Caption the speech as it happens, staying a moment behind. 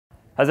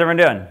How's everyone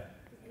doing?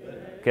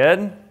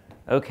 Good?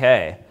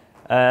 Okay.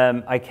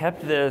 I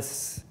kept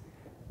this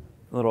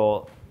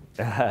little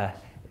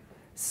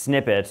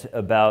snippet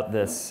about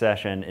this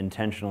session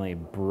intentionally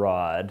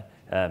broad,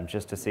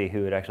 just to see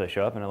who would actually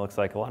show up, and it looks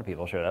like a lot of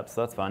people showed up,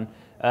 so that's fun.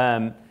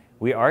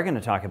 We are going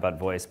to talk about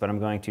voice, but I'm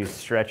going to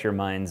stretch your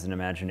minds and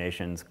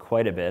imaginations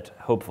quite a bit,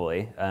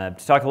 hopefully, to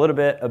talk a little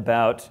bit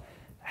about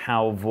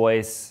how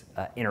voice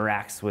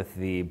interacts with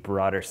the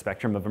broader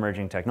spectrum of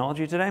emerging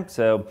technology today.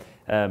 So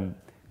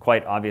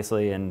quite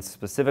obviously and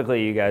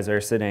specifically, you guys are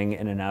sitting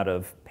in and out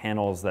of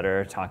panels that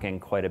are talking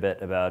quite a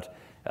bit about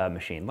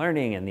machine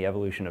learning and the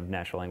evolution of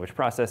natural language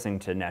processing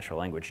to natural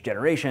language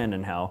generation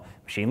and how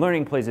machine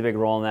learning plays a big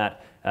role in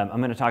that. I'm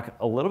going to talk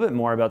a little bit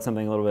more about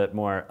something a little bit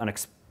more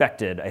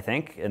unexpected, I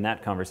think, in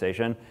that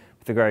conversation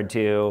with regard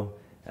to,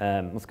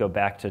 let's go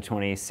back to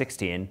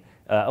 2016,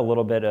 a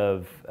little bit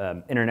of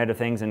Internet of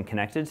Things and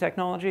connected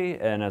technology,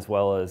 and as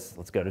well as,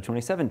 let's go to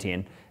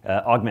 2017,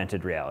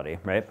 augmented reality,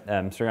 right? So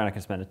we're not going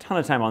to spend a ton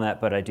of time on that,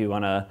 but I do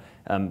want to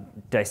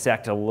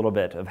dissect a little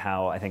bit of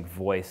how I think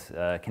voice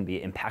can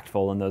be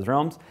impactful in those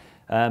realms.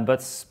 But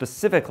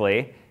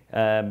specifically,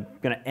 I'm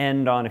going to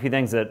end on a few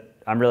things that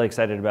I'm really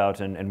excited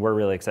about, and we're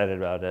really excited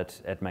about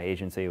at my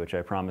agency, which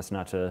I promise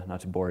not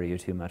to bore you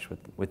too much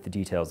with the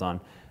details on.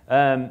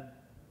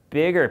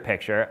 Bigger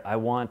picture, I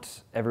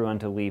want everyone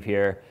to leave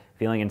here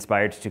feeling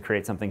inspired to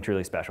create something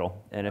truly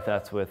special. And if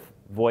that's with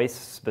voice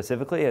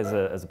specifically as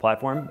a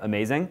platform,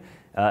 amazing.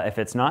 If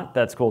it's not,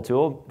 that's cool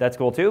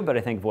too, but I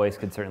think voice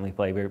could certainly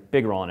play a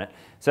big role in it.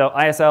 So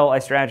ISL,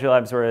 iStrategy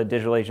Labs, we're a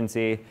digital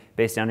agency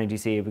based down in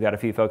DC. We've got a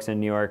few folks in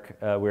New York.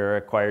 We were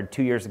acquired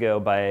 2 years ago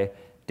by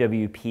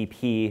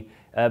WPP.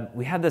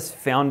 We had this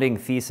founding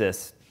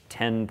thesis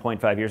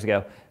 10.5 years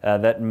ago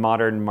that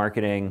modern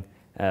marketing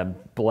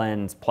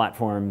blends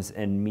platforms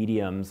and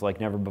mediums like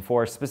never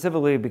before,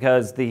 specifically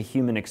because the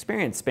human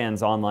experience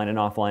spans online and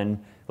offline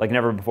like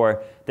never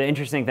before. The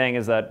interesting thing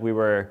is that we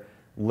were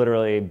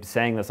literally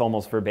saying this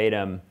almost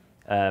verbatim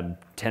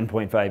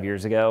 10.5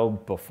 years ago,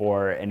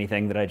 before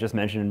anything that I just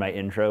mentioned in my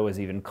intro was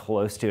even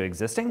close to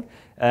existing.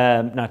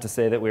 Not to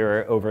say that we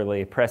were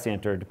overly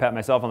prescient or to pat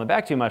myself on the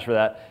back too much for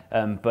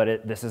that,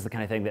 but this is the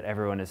kind of thing that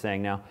everyone is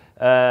saying now,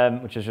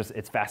 which is just,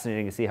 it's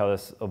fascinating to see how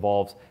this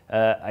evolves.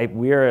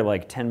 We are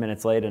like 10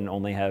 minutes late and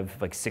only have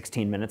like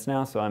 16 minutes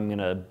now, so I'm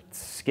gonna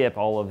skip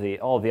all of the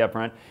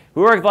upfront.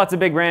 We work with lots of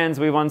big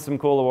brands. We won some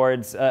cool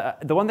awards.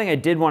 The one thing I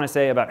did want to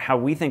say about how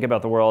we think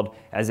about the world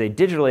as a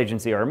digital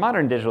agency or a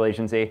modern digital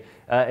agency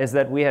is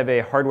that we have a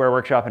hardware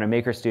workshop and a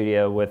maker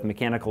studio with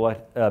mechanical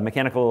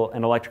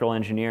and electrical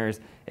engineers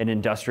and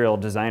industrial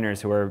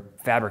designers who are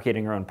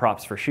fabricating our own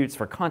props for shoots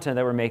for content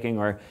that we're making,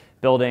 or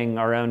building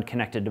our own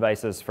connected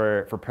devices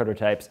for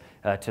prototypes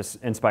to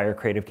inspire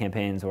creative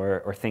campaigns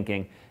or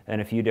thinking in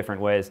a few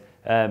different ways.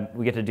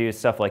 We get to do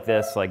stuff like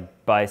this,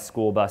 like buy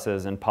school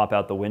buses and pop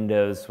out the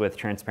windows with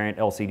transparent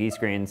LCD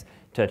screens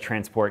to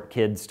transport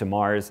kids to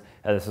Mars.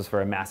 This is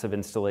for a massive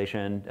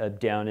installation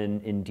down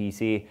in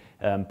DC,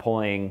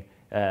 pulling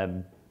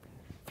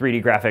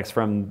 3D graphics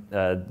from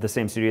the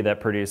same studio that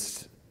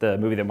produced the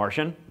movie The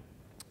Martian.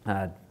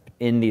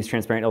 In these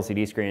transparent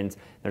LCD screens,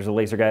 there's a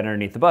laser guide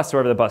underneath the bus, so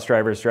wherever the bus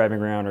driver is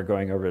driving around or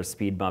going over a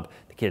speed bump,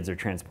 the kids are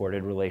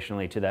transported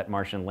relationally to that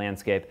Martian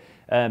landscape.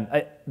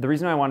 The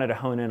reason I wanted to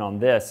hone in on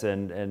this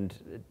and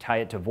tie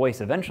it to voice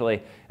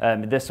eventually,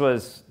 this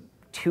was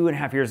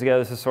 2.5 years ago.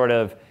 This is sort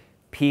of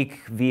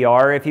peak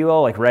VR, if you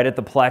will, like right at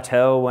the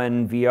plateau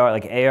when VR,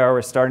 like AR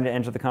was starting to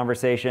enter the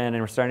conversation, and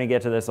we're starting to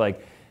get to this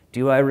like,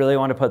 do I really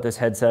want to put this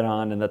headset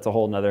on? And that's a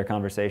whole nother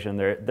conversation.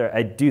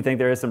 I do think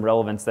there is some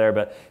relevance there,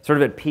 but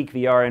sort of at peak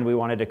VR, and we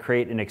wanted to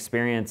create an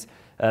experience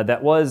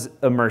that was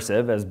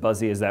immersive, as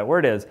buzzy as that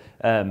word is,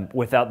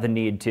 without the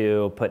need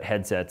to put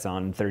headsets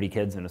on 30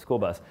 kids in a school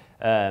bus.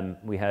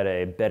 We had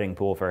a betting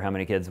pool for how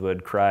many kids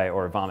would cry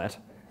or vomit.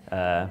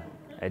 I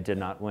did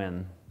not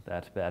win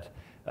that bet.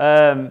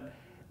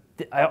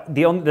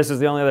 This is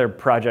the only other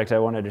project I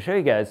wanted to show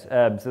you guys.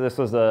 So this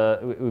was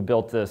we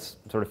built this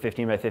sort of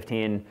 15 by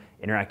 15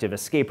 interactive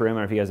escape room.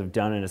 I don't know if you guys have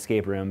done an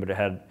escape room, but it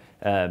had,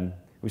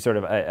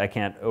 I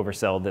can't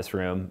oversell this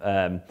room.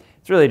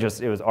 It's really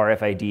just, it was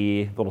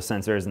RFID, little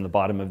sensors in the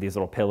bottom of these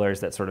little pillars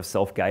that sort of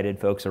self-guided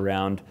folks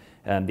around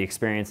the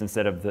experience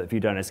instead of, if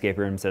you've done an escape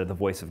room, instead of the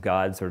voice of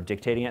God sort of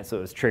dictating it. So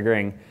it was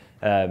triggering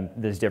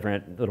these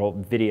different little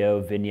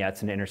video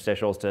vignettes and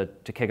interstitials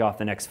to kick off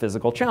the next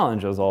physical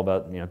challenge. It was all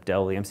about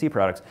Dell EMC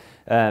products.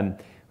 What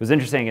was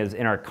interesting is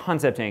in our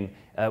concepting,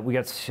 we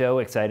got so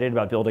excited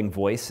about building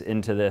voice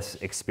into this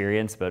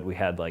experience, but we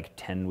had like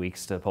 10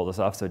 weeks to pull this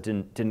off, so it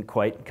didn't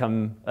quite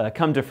come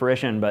to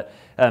fruition. But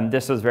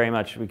this was very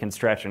much, we can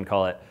stretch and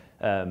call it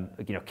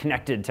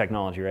connected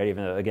technology, right?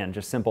 Even though, again,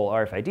 just simple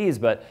RFIDs,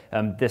 but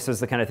this is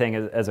the kind of thing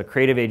as a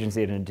creative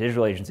agency and a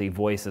digital agency,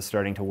 voice is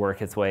starting to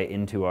work its way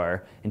into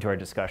our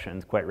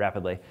discussions quite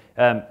rapidly.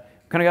 Kind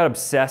of got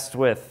obsessed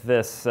with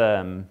this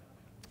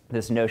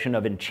this notion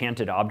of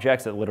enchanted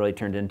objects that literally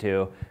turned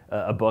into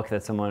a book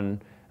that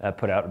someone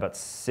put out about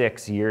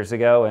 6 years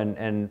ago,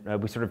 and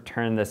we sort of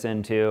turned this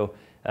into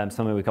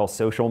Something we call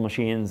social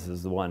machines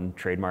is the one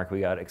trademark we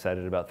got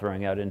excited about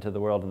throwing out into the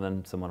world. And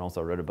then someone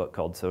also wrote a book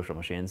called Social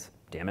Machines.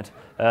 Damn it.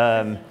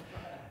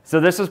 So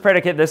this was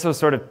predicate. This was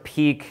sort of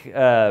peak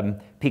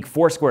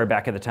Foursquare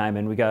back at the time,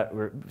 and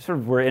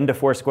we're into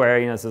Foursquare.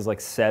 You know, this is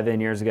like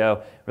 7 years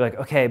ago. We're like,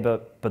 okay,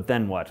 but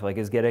then what? Like,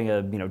 is getting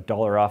a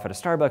 $1 off at a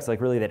Starbucks like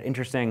really that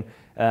interesting?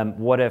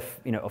 What if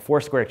a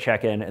Foursquare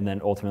check-in, and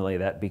then ultimately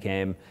that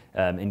became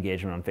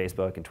engagement on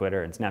Facebook and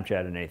Twitter and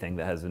Snapchat and anything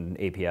that has an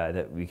API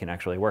that we can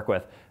actually work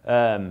with.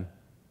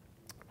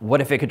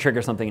 What if it could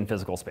trigger something in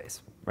physical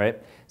space,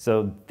 right?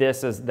 So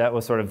that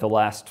was sort of the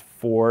last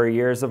 4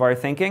 years of our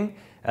thinking.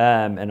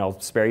 And I'll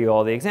spare you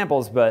all the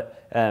examples,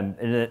 but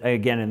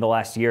again, in the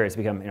last year, it's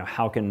become,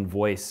 how can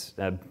voice,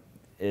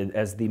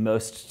 as the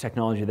most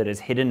technology that is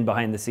hidden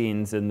behind the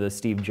scenes in the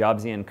Steve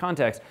Jobsian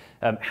context,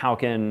 how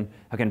can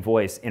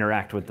voice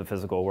interact with the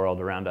physical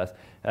world around us?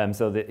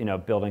 So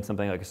that, building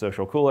something like a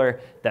social cooler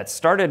that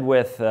started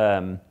with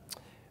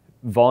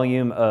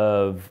volume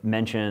of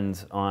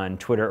mentions on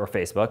Twitter or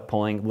Facebook,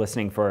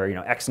 listening for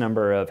X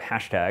number of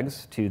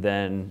hashtags to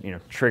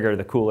then trigger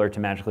the cooler to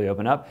magically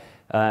open up.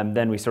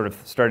 Then we sort of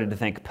started to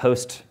think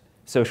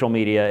post-social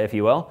media, if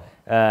you will,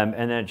 and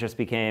then it just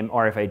became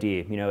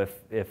RFID.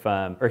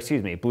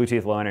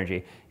 Bluetooth Low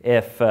Energy.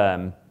 If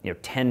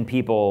 10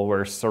 people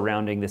were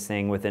surrounding this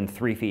thing within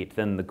 3 feet,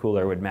 then the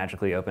cooler would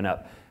magically open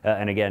up.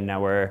 And again,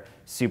 now we're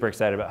super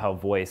excited about how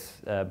voice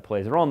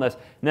plays a role in this.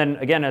 And then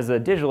again, as a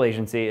digital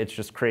agency, it's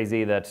just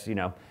crazy that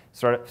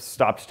sort of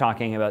stopped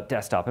talking about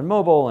desktop and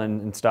mobile,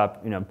 and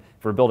stopped,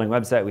 for building a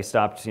website, we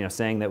stopped,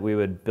 saying that we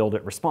would build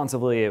it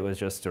responsibly. It was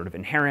just sort of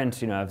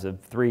inherent, as of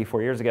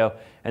 3-4 years ago.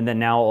 And then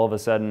now all of a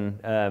sudden,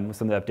 with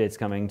some of the updates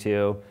coming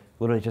to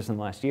literally just in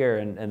the last year,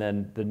 and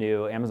then the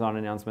new Amazon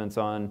announcements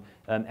on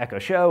Echo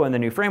Show and the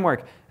new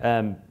framework,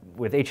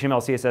 with HTML,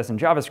 CSS, and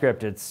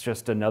JavaScript, it's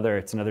just another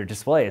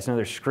display. It's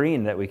another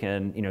screen that we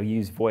can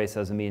use voice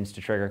as a means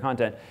to trigger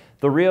content.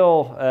 The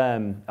real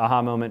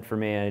aha moment for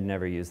me, I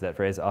never use that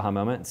phrase, aha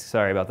moment,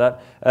 sorry about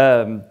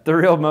that. The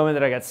real moment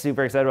that I got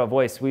super excited about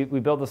voice, we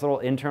built this little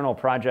internal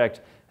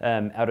project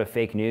out of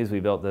fake news.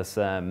 We built this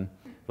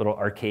little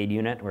arcade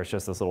unit where it's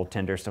just this little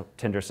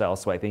Tinder style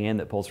swiping in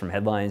that pulls from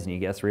headlines and you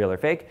guess real or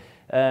fake.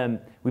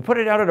 We put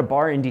it out at a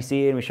bar in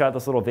DC, and we shot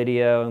this little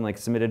video and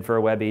submitted for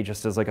a Webby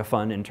just as a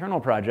fun internal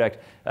project.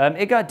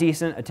 It got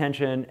decent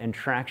attention and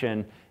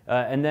traction,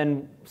 and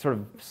then sort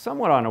of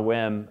somewhat on a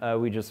whim,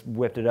 we just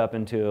whipped it up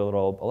into a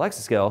little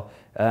Alexa skill,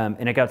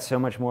 and it got so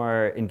much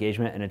more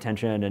engagement and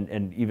attention,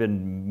 and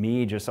even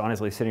me just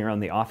honestly sitting around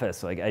the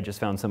office, I just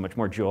found so much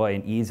more joy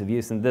and ease of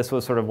use. And this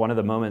was sort of one of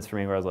the moments for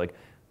me where I was like,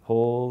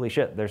 holy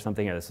shit, there's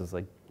something here. This was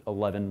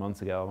 11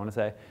 months ago, I want to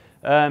say.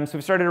 So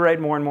we started to write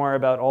more and more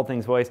about all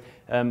things voice.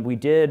 I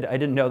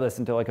didn't know this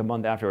until a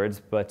month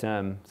afterwards, but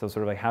so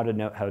sort of how had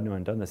no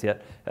one done this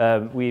yet?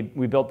 We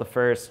built the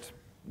first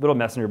little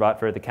messenger bot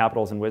for the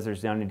Capitals and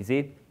Wizards down in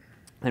DC.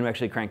 And we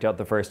actually cranked out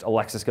the first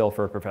Alexa skill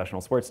for a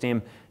professional sports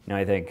team. Now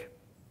I think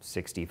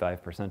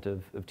 65%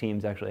 of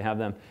teams actually have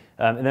them.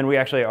 And then we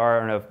actually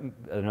are,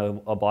 I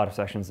know a lot of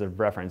sections that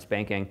reference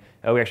banking.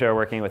 We actually are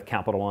working with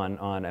Capital One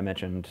on, I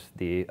mentioned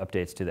the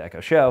updates to the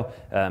Echo Show.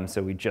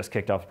 So we just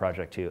kicked off the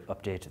project to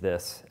update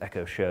this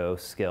Echo Show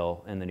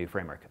skill in the new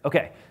framework.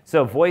 Okay,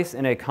 so voice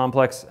in a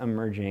complex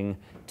emerging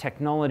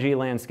technology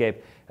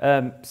landscape.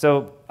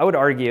 So I would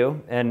argue,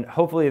 and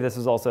hopefully this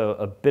is also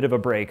a bit of a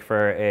break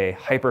for a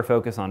hyper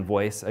focus on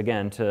voice,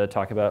 again, to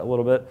talk about a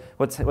little bit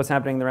what's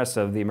happening in the rest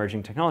of the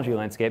emerging technology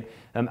landscape.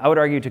 I would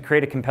argue to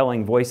create a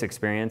compelling voice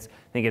experience,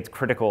 I think it's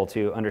critical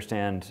to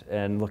understand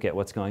and look at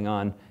what's going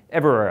on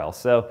everywhere else.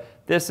 So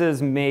this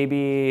is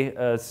maybe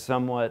a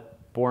somewhat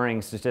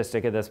boring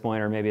statistic at this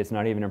point, or maybe it's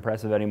not even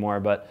impressive anymore,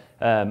 but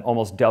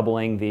almost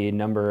doubling the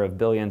number of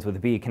billions with a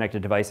B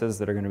connected devices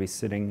that are going to be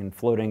sitting and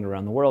floating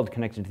around the world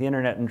connected to the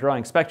internet and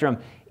drawing spectrum.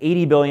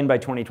 80 billion by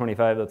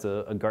 2025, that's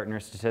a Gartner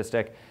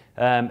statistic.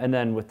 And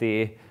then with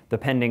the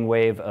pending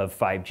wave of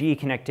 5G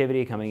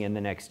connectivity coming in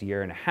the next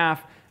year and a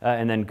half,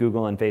 and then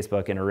Google and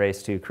Facebook in a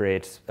race to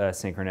create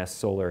synchronous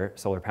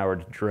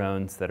solar-powered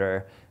drones that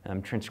are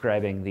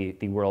transcribing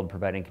the world,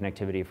 providing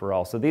connectivity for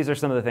all. So these are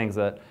some of the things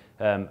that,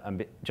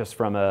 just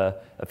from a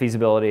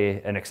feasibility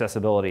and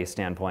accessibility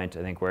standpoint,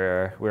 I think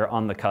we're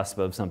on the cusp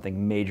of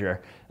something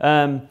major.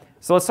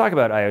 So let's talk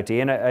about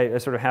IoT. And I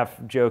sort of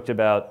half joked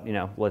about,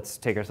 let's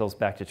take ourselves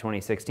back to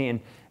 2016.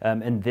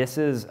 And this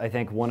is, I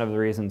think, one of the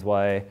reasons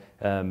why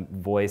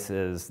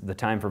the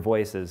time for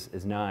voice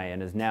is nigh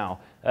and is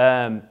now.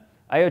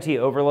 IoT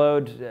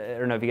overload, I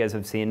don't know if you guys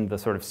have seen the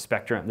sort of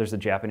spectrum. There's a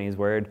Japanese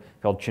word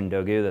called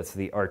chindogu. That's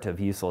the art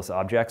of useless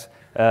objects.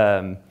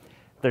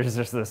 There's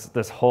just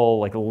this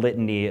whole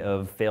litany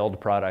of failed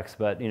products.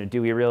 But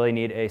do we really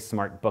need a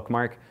smart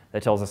bookmark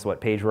that tells us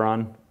what page we're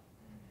on?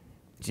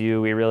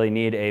 Do we really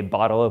need a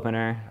bottle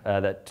opener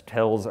that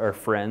tells our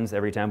friends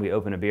every time we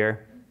open a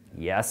beer?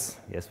 Yes,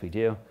 we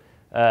do.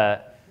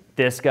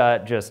 This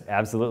got just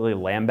absolutely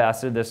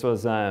lambasted. This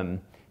was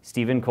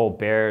Stephen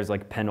Colbert's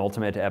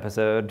penultimate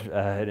episode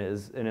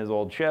in his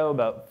old show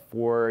about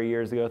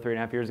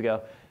 3.5 years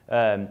ago.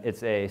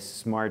 It's a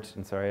smart,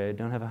 and sorry, I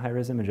don't have a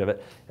high-res image of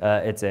it.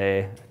 It's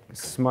a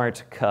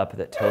smart cup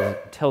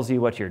that tells you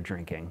what you're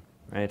drinking,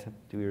 right?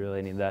 Do we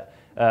really need that?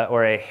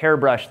 Or a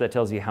hairbrush that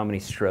tells you how many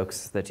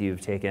strokes that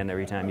you've taken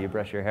every time you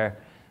brush your hair.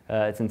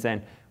 It's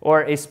insane.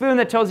 Or a spoon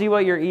that tells you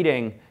what you're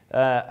eating.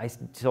 I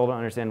still don't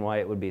understand why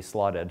it would be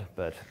slotted,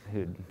 but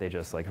they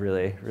just like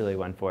really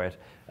went for it.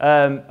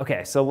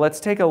 Okay, so let's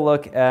take a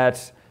look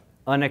at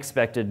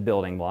unexpected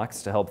building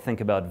blocks to help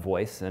think about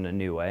voice in a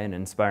new way, an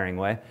inspiring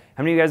way.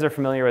 How many of you guys are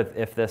familiar with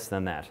if this,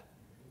 then that?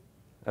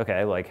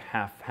 Okay, like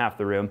half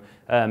the room.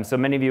 So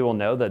many of you will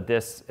know that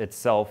this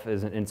itself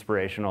is an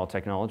inspirational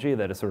technology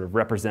that is sort of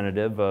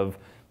representative of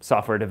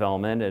software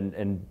development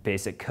and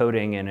basic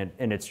coding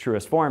in its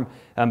truest form.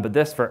 But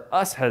this, for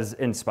us, has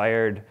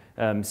inspired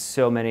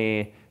so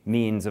many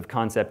means of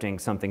concepting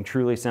something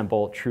truly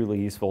simple, truly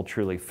useful,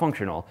 truly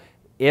functional.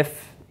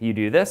 If you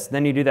do this,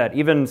 then you do that.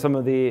 Even some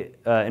of the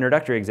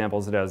introductory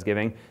examples that I was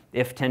giving,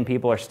 if 10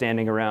 people are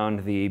standing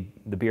around the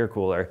beer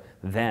cooler,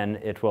 then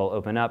it will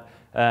open up.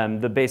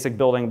 The basic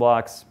building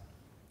blocks,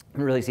 I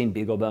haven't really seen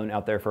BeagleBone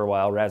out there for a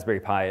while. Raspberry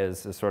Pi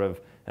is sort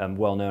of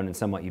well-known and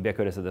somewhat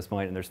ubiquitous at this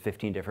point, and there's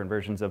 15 different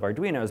versions of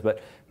Arduinos,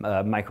 but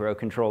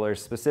microcontrollers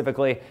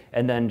specifically,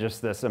 and then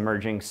just this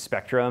emerging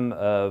spectrum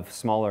of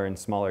smaller and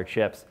smaller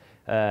chips.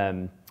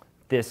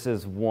 This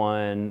is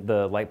one,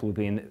 the light blue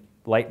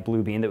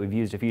beam that we've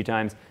used a few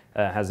times,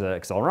 has an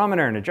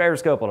accelerometer and a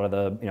gyroscope, a lot of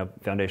the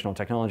foundational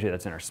technology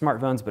that's in our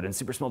smartphones, but in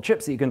super small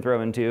chips that you can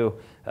throw into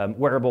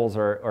wearables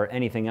or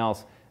anything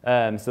else.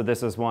 So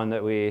this is one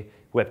that we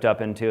whipped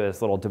up into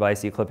this little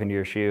device you clip into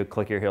your shoe,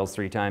 click your heels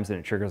 3 times, and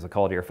it triggers a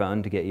call to your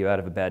phone to get you out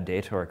of a bad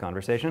date or a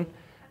conversation.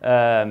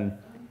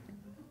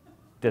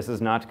 This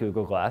is not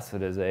Google Glass.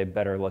 It is a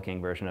better looking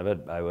version of it,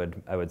 I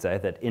would say,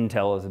 that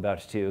Intel is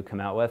about to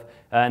come out with.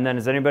 And then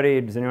does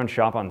anyone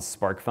shop on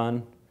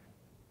SparkFun?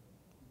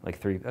 Like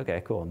 3,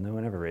 okay, cool. No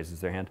one ever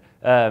raises their hand.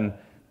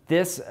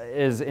 This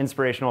is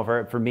inspirational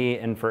for me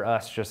and for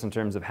us just in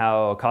terms of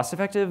how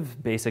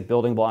cost-effective basic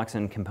building blocks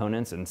and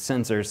components and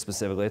sensors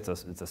specifically, it's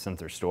a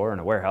sensor store and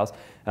a warehouse.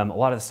 A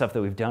lot of the stuff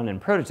that we've done and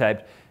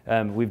prototyped,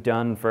 we've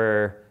done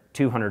for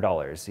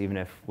 $200, even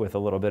if with a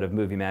little bit of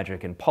movie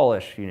magic and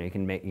polish, you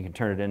can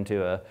turn it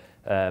into a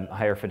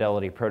higher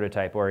fidelity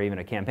prototype or even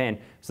a campaign.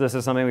 So this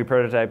is something we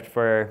prototyped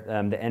for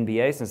the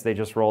NBA since they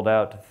just rolled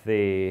out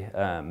the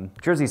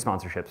jersey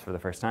sponsorships for the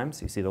first time.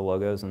 So you see the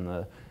logos in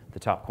the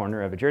top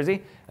corner of a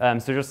jersey. So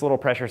just a little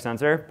pressure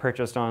sensor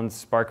purchased on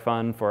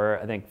SparkFun for,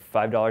 I think,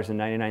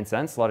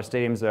 $5.99. A lot of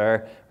stadiums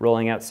are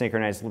rolling out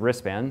synchronized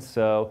wristbands.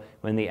 So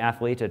when the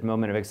athlete at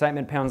moment of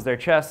excitement pounds their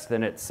chest,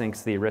 then it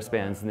syncs the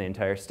wristbands in the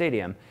entire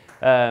stadium.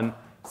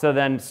 So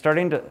then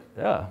starting to,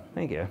 oh,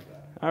 thank you.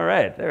 All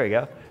right, there we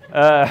go.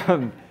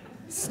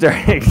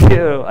 Starting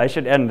to, I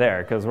should end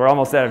there because we're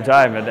almost out of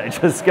time and I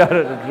just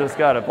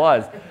got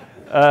applause.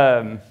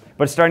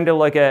 But starting to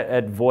look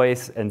at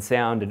voice and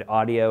sound and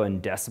audio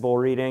and decibel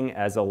reading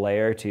as a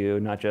layer to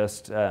not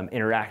just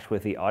interact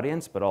with the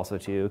audience, but also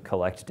to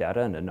collect data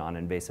in a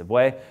non-invasive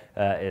way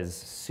is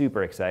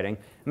super exciting.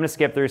 I'm going to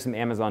skip through some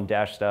Amazon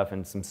Dash stuff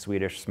and some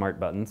Swedish smart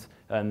buttons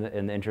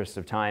in the interest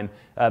of time.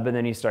 But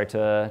then you start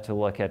to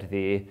look at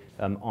the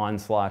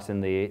onslaught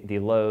and the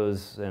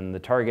Lowe's and the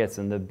Targets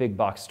and the big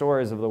box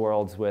stores of the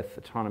world with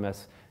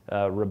autonomous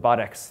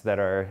robotics that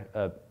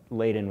are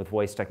laden with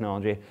voice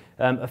technology.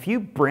 A few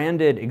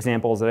branded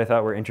examples that I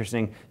thought were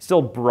interesting, still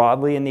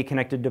broadly in the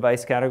connected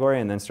device category,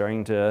 and then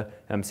starting to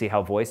see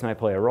how voice might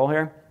play a role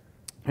here.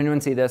 Anyone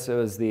see this?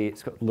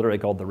 It's literally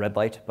called the Red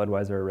Light,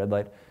 Budweiser Red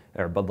Light,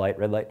 or Bud Light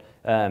Red Light.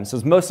 So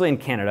it's mostly in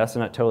Canada, so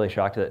not totally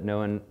shocked that no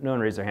one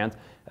raised their hands.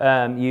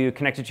 You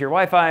connect it to your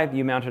Wi-Fi,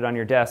 you mount it on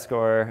your desk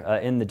or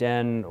in the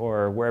den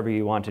or wherever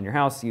you want in your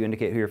house. You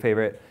indicate who your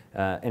favorite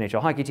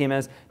NHL hockey team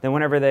is. Then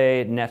whenever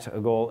they net a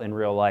goal in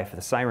real life,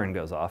 the siren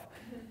goes off.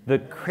 The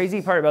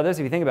crazy part about this,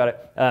 if you think about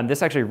it,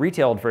 this actually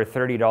retailed for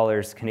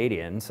 $30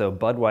 Canadian, so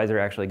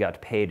Budweiser actually got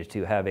paid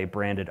to have a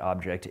branded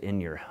object in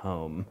your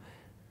home.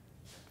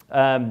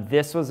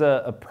 This was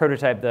a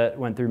prototype that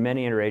went through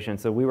many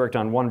iterations, so we worked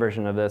on one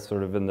version of this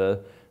sort of in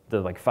the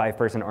like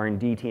 5-person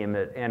R&D team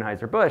at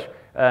Anheuser-Busch.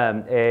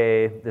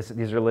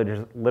 These are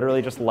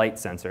literally just light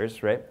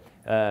sensors, right?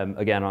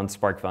 Again, on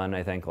SparkFun,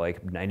 I think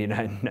like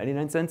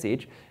 99 cents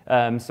each.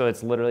 So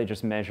it's literally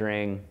just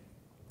measuring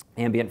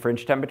ambient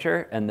fridge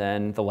temperature, and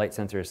then the light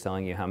sensor is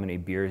telling you how many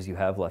beers you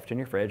have left in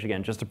your fridge.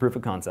 Again, just a proof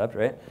of concept,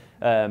 right?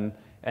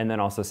 And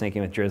then also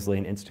syncing with Drizzly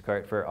and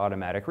Instacart for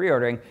automatic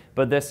reordering.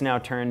 But this now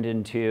turned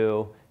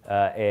into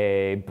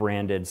a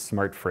branded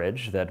smart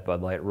fridge that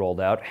Bud Light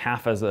rolled out,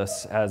 half as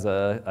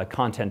a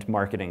content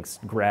marketing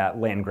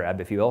land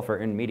grab, if you will, for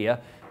earned media,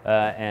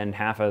 and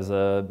half as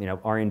a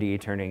R&D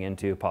turning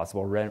into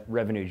possible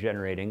revenue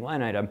generating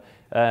line item.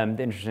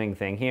 The interesting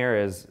thing here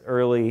is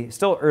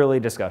still early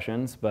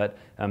discussions, but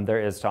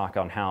there is talk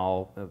on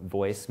how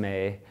voice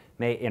may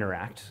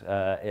interact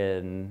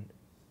in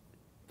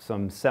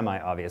some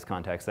semi-obvious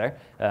context there,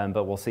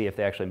 but we'll see if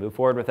they actually move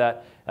forward with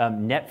that.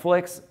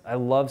 Netflix, I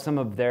love some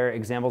of their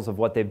examples of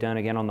what they've done,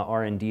 again, on the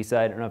R&D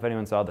side. I don't know if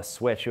anyone saw the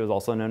switch. It was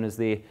also known as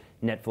the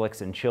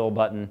Netflix and chill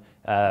button.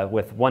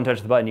 With one touch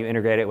of the button, you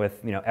integrate it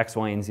with X,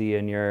 Y, and Z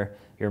in your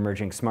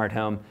emerging smart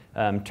home.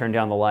 Turn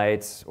down the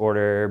lights,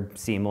 order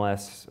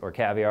Seamless or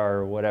Caviar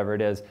or whatever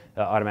it is,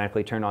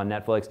 automatically turn on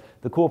Netflix.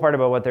 The cool part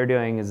about what they're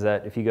doing is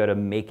that if you go to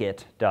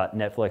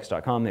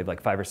makeit.netflix.com, they have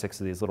like 5 or 6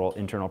 of these little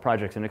internal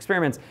projects and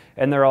experiments,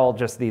 and they're all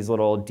just these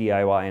little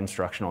DIY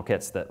instructional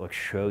kits that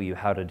show you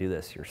how to do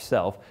this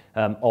yourself.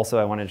 Also,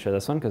 I wanted to show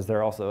this one because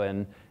they're also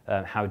in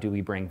how do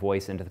we bring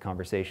voice into the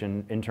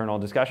conversation, internal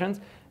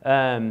discussions.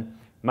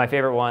 My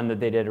favorite one that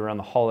they did around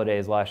the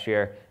holidays last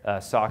year,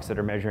 socks that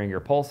are measuring your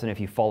pulse, and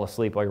if you fall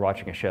asleep while you're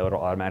watching a show, it'll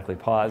automatically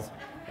pause.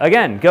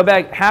 Again, go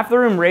back, half the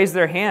room raised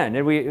their hand,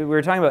 and we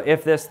were talking about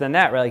if this, then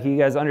that, right? Like, you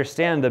guys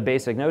understand the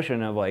basic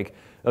notion of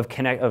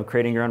of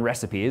creating your own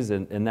recipes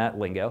in that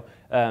lingo.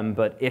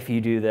 But if you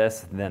do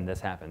this, then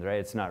this happens, right?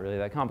 It's not really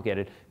that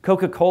complicated.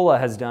 Coca-Cola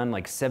has done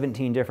like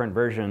 17 different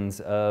versions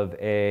of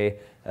a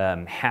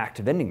hacked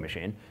vending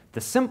machine.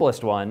 The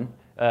simplest one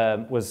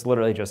was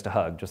literally just a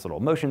hug, just a little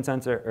motion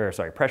sensor, or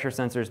sorry, pressure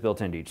sensors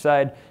built into each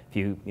side. If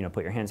you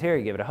put your hands here,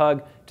 you give it a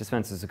hug,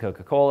 dispenses the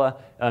Coca-Cola.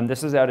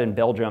 This is out in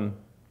Belgium.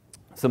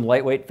 Some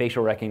lightweight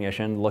facial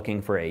recognition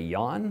looking for a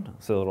yawn,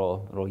 so a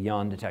little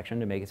yawn detection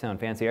to make it sound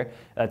fancier.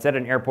 It's at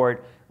an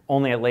airport,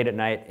 only at late at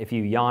night. If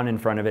you yawn in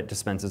front of it,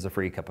 dispenses a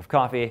free cup of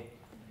coffee.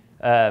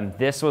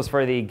 This was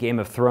for the Game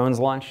of Thrones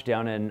launch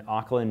down in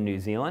Auckland, New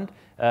Zealand.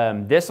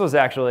 This was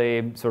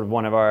actually sort of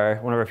one of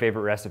our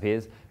favorite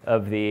recipes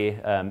of the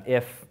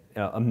if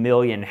 1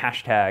 million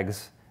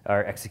hashtags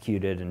are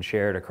executed and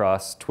shared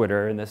across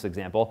Twitter in this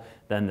example,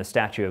 then the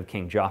statue of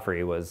King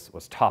Joffrey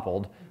was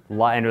toppled,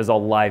 and it was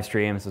all live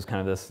streamed. This was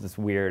kind of this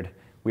weird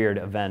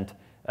event.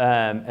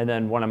 And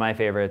then one of my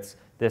favorites,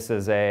 this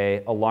is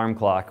a alarm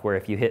clock where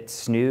if you hit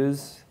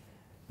snooze,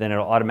 then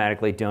it'll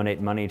automatically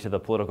donate money to the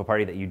political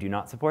party that you do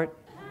not support.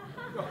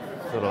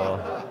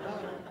 Little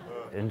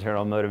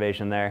internal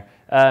motivation there.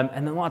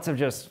 And then lots of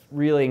just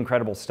really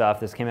incredible stuff.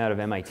 This came out of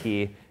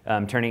MIT,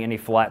 turning any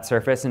flat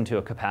surface into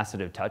a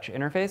capacitive touch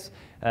interface.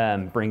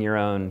 Bring your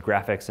own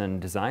graphics and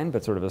design,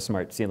 but sort of a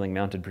smart ceiling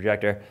mounted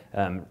projector.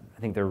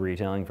 I think they're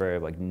retailing for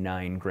like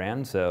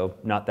 $9,000, so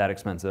not that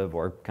expensive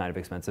or kind of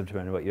expensive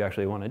depending on what you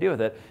actually want to do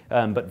with it.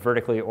 But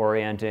vertically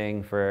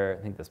orienting for,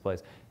 I think this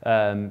place,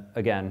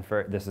 again,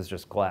 this is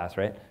just glass,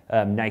 right?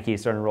 Nike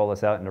starting to roll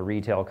this out in a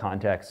retail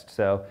context.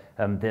 So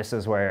this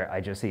is where I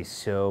just see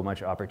so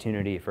much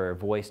opportunity for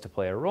voice to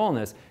play a role in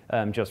this,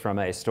 just from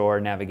a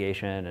store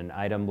navigation and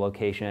item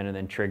location, and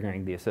then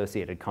triggering the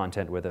associated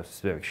content with a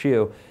specific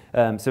shoe.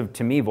 So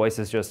to me, voice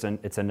is just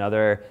it's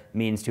another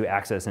means to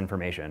access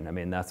information. I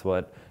mean, that's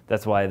why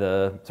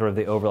the sort of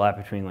the overlap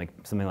between like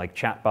something like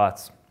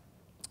chatbots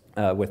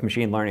with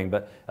machine learning,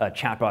 but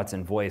chatbots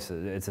and voice,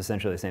 it's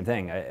essentially the same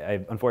thing.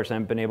 I unfortunately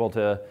haven't been able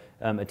to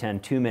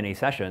attend too many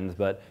sessions,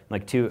 but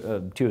like two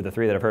of the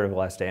 3 that I've heard over the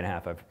last day and a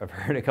half, I've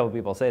heard a couple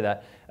people say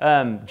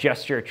that.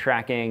 Gesture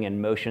tracking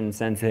and motion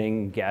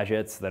sensing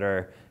gadgets that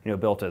are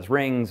built as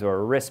rings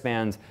or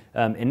wristbands.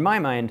 In my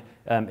mind,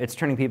 it's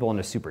turning people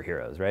into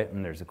superheroes, right?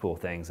 And there's the cool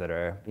things that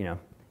are,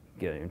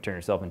 turn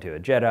yourself into a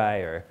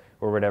Jedi or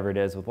whatever it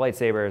is with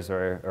lightsabers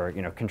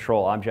or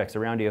control objects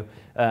around you.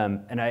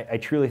 And I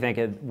truly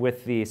think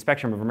with the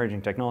spectrum of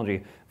emerging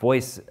technology,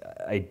 voice,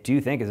 I do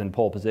think, is in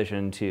pole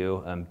position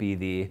to be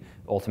the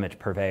ultimate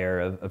purveyor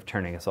of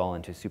turning us all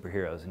into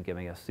superheroes and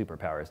giving us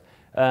superpowers.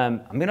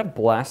 I'm going to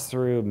blast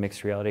through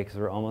mixed reality because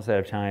we're almost out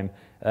of time.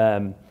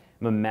 I'm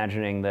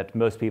imagining that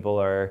most people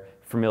are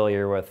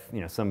familiar with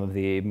some of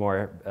the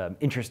more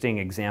interesting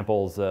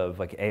examples of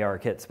like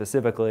ARKit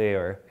specifically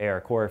or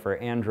AR Core for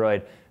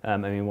Android. I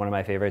mean, one of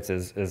my favorites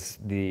is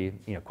the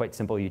quite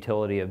simple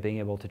utility of being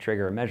able to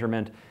trigger a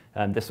measurement.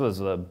 This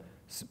was a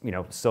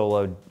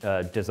solo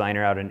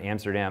designer out in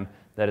Amsterdam.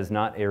 That is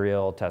not a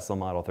real Tesla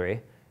Model 3.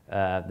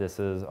 This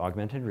is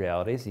augmented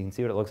reality, so you can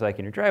see what it looks like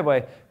in your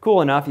driveway.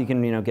 Cool enough, you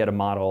can get a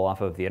model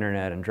off of the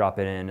internet and drop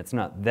it in. It's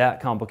not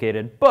that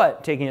complicated,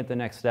 but taking it the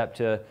next step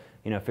to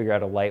figure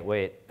out a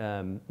lightweight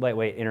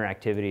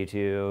interactivity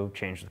to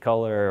change the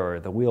color or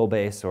the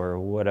wheelbase or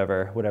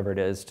whatever it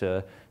is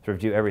to sort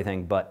of do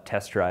everything but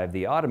test drive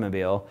the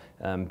automobile.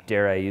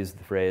 Dare I use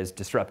the phrase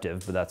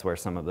disruptive, but that's where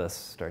some of this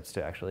starts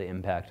to actually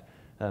impact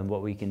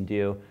what we can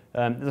do.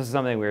 This is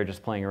something we were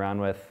just playing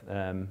around with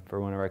for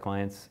one of our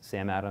clients,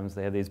 Sam Adams.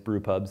 They have these brew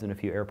pubs in a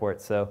few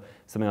airports, so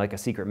something like a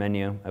secret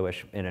menu. I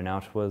wish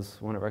In-N-Out was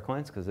one of our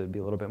clients because it would be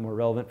a little bit more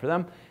relevant for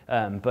them,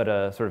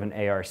 but sort of an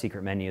AR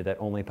secret menu that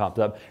only pops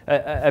up.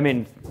 I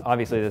mean,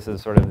 obviously this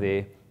is sort of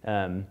the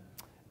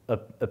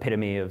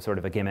epitome of sort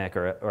of a gimmick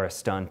or a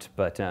stunt,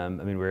 but I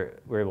mean,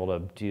 we're able to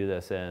do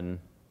this in,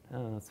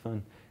 that's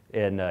fun,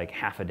 in like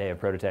half a day of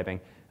prototyping.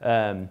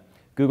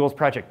 Google's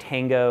Project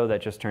Tango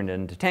that just turned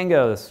into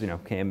Tango. This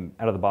came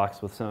out of the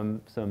box with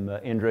some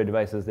Android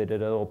devices. They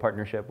did a little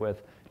partnership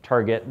with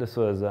Target. This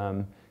was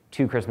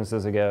 2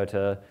 Christmases ago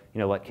to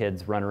let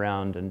kids run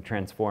around and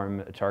transform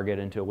a Target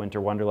into a winter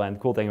wonderland. The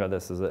cool thing about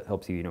this is it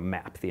helps you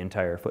map the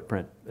entire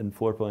footprint and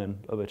floor plan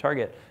of a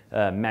Target.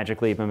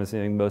 Magic Leap, I'm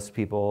assuming most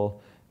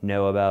people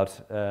know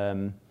about.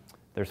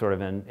 They're sort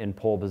of in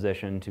pole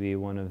position to be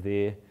one of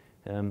the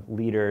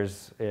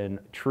leaders in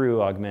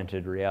true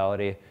augmented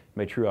reality.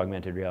 By true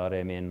augmented reality,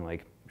 I mean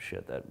like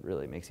shit that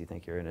really makes you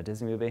think you're in a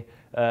Disney movie.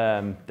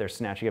 They're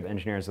snatching up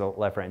engineers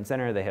left, right, and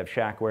center. They have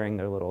Shaq wearing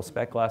their little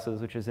spec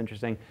glasses, which is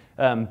interesting.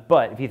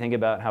 But if you think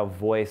about how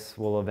voice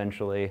will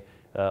eventually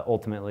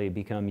ultimately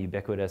become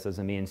ubiquitous as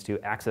a means to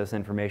access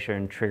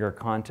information, trigger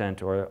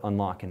content, or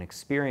unlock an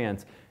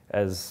experience,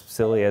 as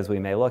silly as we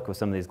may look with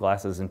some of these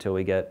glasses until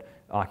we get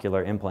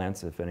ocular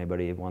implants, if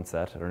anybody wants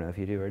that. I don't know if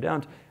you do or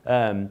don't.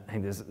 I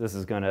think this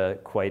is going to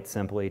quite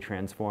simply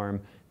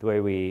transform the way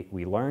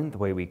we learn, the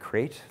way we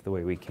create, the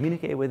way we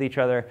communicate with each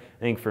other. I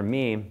think for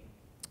me,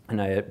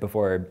 and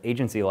before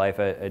agency life,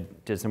 I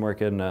did some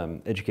work in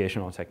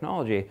educational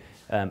technology.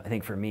 I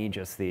think for me,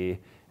 just the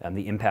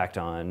impact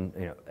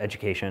on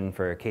education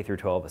for K through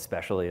 12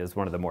 especially is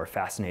one of the more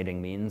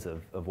fascinating means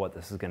of what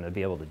this is going to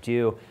be able to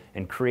do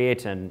and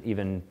create, and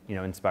even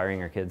inspiring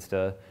our kids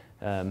to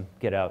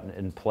get out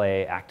and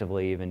play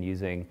actively, even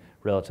using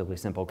relatively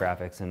simple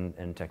graphics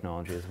and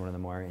technology is one of the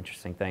more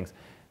interesting things.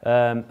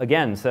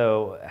 Again,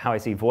 so how I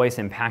see voice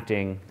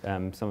impacting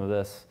some of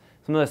this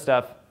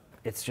stuff,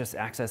 it's just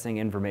accessing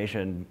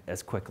information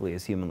as quickly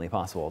as humanly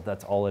possible.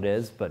 That's all it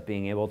is, but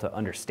being able to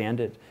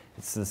understand it,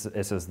 this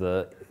is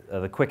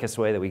the quickest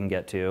way that we can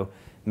get to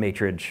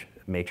matrix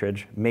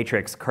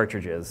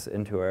cartridges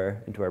into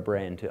our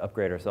brain to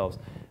upgrade ourselves.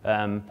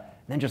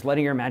 Then just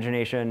letting your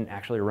imagination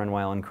actually run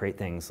wild and create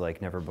things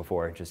like never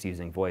before, just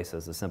using voice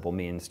as a simple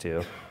means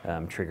to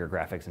trigger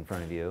graphics in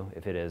front of you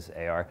if it is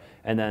AR.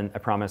 And then I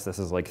promise this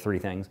is like 3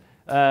 things.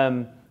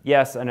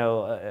 Yes, I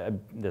know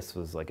this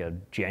was like a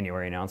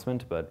January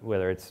announcement, but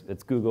whether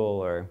it's Google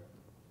or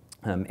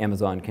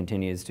Amazon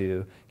continuing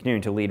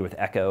to lead with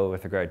Echo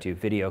with regard to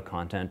video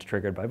content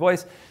triggered by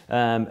voice.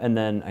 And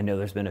then I know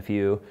there's been a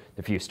few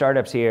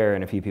startups here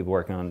and a few people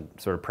working on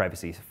sort of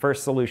privacy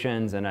first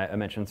solutions. And I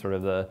mentioned sort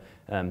of the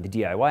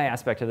DIY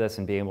aspect of this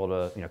and being able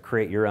to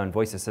create your own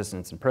voice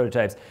assistants and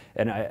prototypes.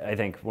 And I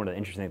think one of the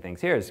interesting things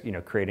here is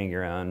creating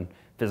your own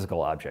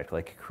physical object,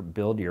 like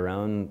build your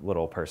own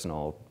little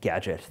personal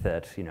gadget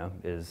that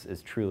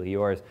is truly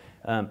yours.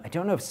 I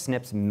don't know if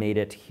Snips made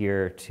it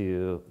here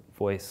to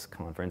Voice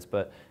conference,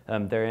 but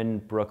they're in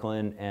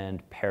Brooklyn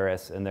and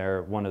Paris, and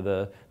they're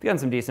they've gotten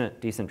some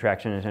decent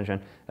traction and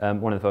attention.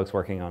 One of the folks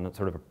working on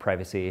sort of a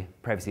privacy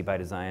by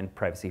design,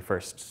 privacy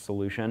first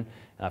solution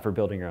for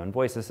building your own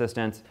voice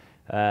assistants.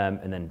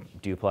 And then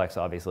Duplex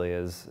obviously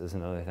is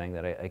another thing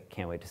that I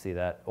can't wait to see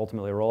that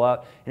ultimately roll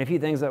out. And a few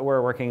things that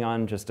we're working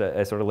on, just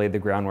I sort of laid the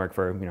groundwork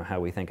for how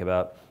we think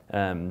about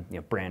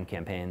brand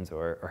campaigns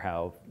or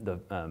how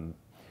the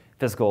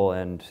physical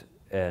and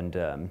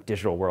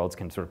digital worlds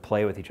can sort of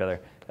play with each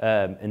other.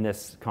 In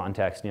this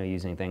context,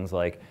 using things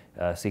like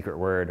a secret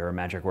word or a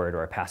magic word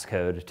or a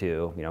passcode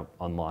to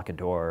unlock a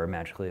door or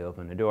magically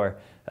open a door,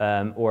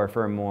 or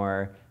for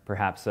more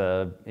perhaps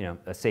a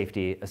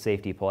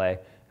safety play.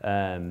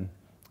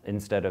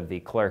 Instead of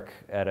the clerk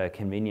at a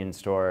convenience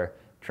store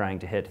trying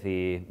to hit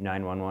the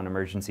 911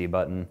 emergency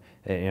button,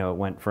 it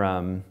went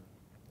from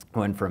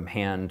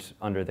hand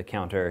under the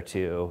counter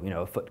to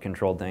a foot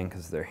controlled thing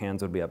because their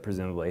hands would be up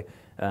presumably.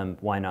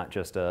 Why not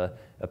just a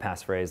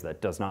passphrase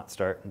that does not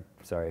start,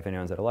 sorry if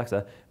anyone's at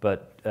Alexa,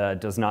 but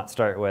does not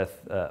start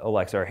with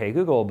Alexa or Hey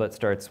Google, but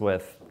starts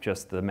with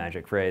just the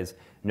magic phrase,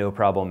 no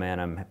problem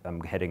man, I'm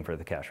heading for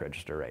the cash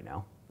register right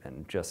now.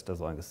 And just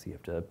as long as you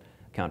have to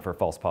account for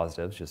false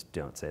positives, just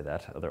don't say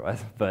that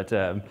otherwise. But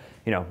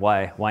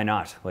why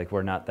not? Like,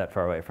 we're not that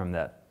far away from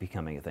that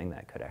becoming a thing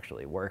that could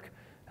actually work.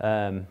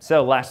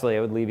 So lastly,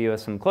 I would leave you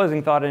with some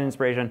closing thought and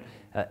inspiration.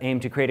 Aim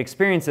to create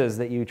experiences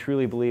that you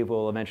truly believe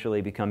will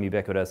eventually become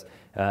ubiquitous.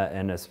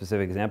 And a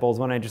specific example is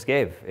one I just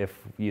gave. If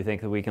you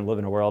think that we can live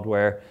in a world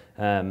where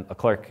a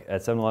clerk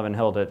at 7-Eleven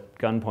held at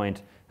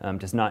gunpoint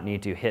does not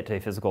need to hit a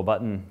physical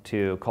button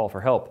to call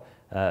for help,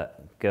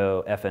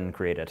 go effing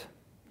create it,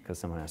 because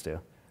someone has to.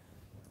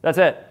 That's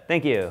it.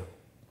 Thank you.